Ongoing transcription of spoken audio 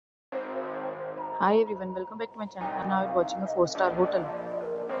Hi everyone, welcome back to my channel and now we're watching a 4-star hotel.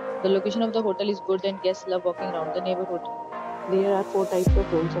 The location of the hotel is good and guests love walking around the neighborhood. There are 4 types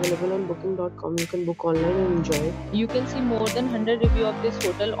of rooms available on booking.com. You can book online and enjoy it. You can see more than 100 reviews of this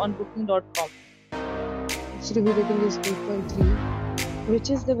hotel on booking.com. Its review rating is 2.3,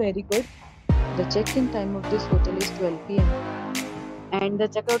 which is the very good. The check-in time of this hotel is 12 p.m. and the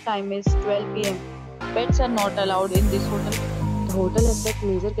checkout time is 12 p.m. Pets are not allowed in this hotel. The hotel accepts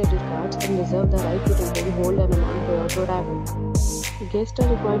major credit cards and reserves the right to temporarily hold an amount prior to arrival. Guests are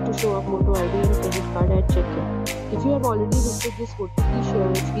required to show a photo ID and credit card at check-in. If you have already visited this hotel, please share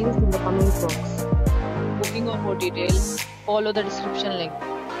your experience in the comment box. Booking or more details, follow the description link.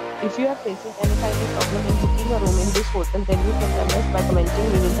 If you are facing any kind of problem in booking a room in this hotel, then you can tell us by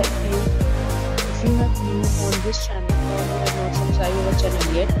commenting. We will help you. If you are new on this channel or you have not subscribed our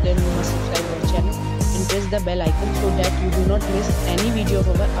channel yet, then you must subscribe our channel and press the bell icon so that you do not miss any video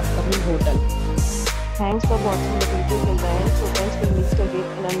of our upcoming hotel. Thanks for watching the video till the end. So friends, we'll meet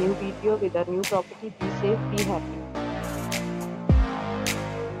again in a new video with a new property. Be safe, be happy.